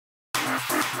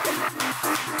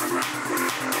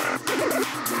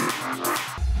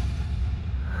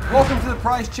Welcome to the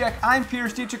Price Check. I'm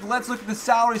Pearce Dietrich. Let's look at the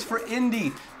salaries for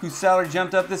Indy, whose salary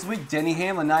jumped up this week. Denny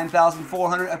Hamlin,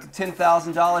 $9,400 up to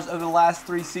 $10,000 over the last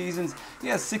 3 seasons. He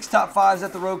has 6 top 5s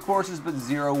at the road courses, but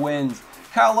 0 wins.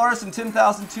 Kyle Larson,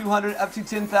 $10,200 up to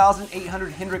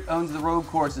 $10,800. Hendrick owns the road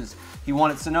courses. He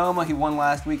won at Sonoma. He won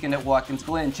last weekend at Watkins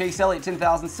Glen. Chase Elliott,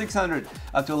 $10,600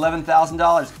 up to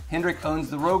 $11,000. Hendrick owns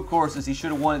the road courses. He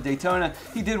should have won at Daytona.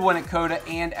 He did win at COTA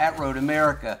and at Road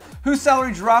America. Whose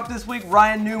salary dropped this week?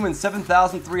 Ryan Newman,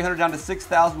 $7,300 down to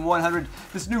 $6,100.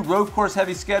 This new road course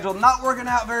heavy schedule not working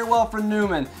out very well for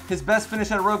Newman. His best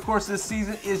finish at a road course this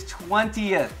season is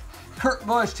 20th. Kurt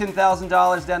Busch,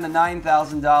 $10,000 down to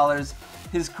 $9,000.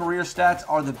 His career stats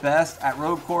are the best at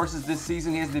road courses this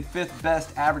season. He has the 5th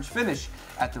best average finish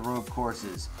at the road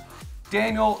courses.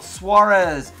 Daniel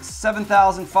Suarez,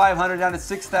 $7,500 down to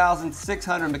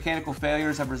 $6,600. Mechanical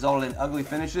failures have resulted in ugly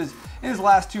finishes in his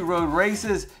last 2 road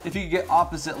races. If he could get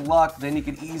opposite luck, then he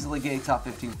could easily get a top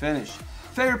 15 finish.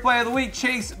 Favorite play of the week,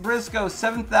 Chase Briscoe,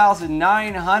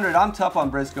 $7,900. I'm tough on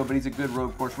Briscoe, but he's a good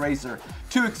road course racer.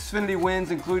 2 Xfinity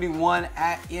wins, including 1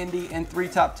 at Indy, and 3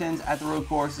 top 10s at the road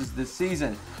courses this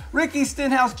season. Ricky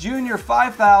Stenhouse Jr.,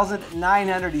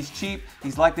 $5,900. He's cheap.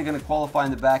 He's likely going to qualify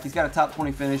in the back. He's got a top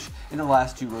 20 finish in the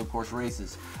last 2 road course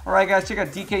races. All right, guys, check out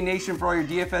DK Nation for all your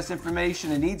DFS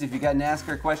information and needs. If you got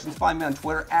NASCAR questions, find me on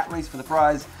Twitter at Race for the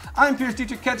Prize. I'm Pearce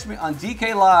Dietrich. Catch me on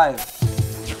DK Live.